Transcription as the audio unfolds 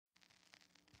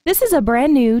This is a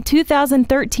brand new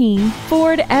 2013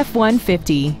 Ford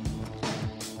F-150.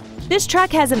 This truck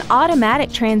has an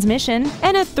automatic transmission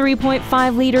and a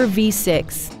 3.5-liter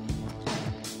V6.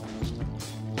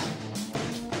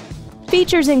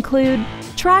 Features include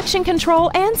traction control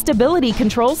and stability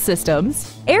control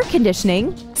systems, air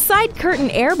conditioning, side curtain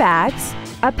airbags,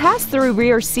 a pass-through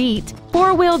rear seat,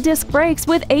 four-wheel disc brakes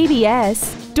with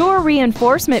ABS, door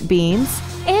reinforcement beams,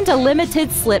 and a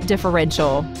limited slip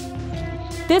differential.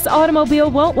 This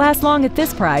automobile won't last long at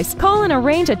this price. Call and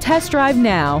arrange a test drive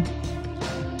now.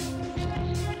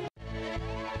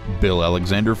 Bill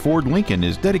Alexander Ford Lincoln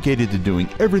is dedicated to doing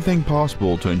everything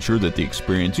possible to ensure that the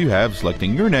experience you have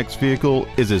selecting your next vehicle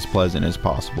is as pleasant as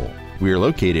possible. We are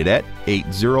located at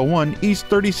 801 East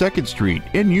 32nd Street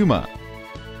in Yuma.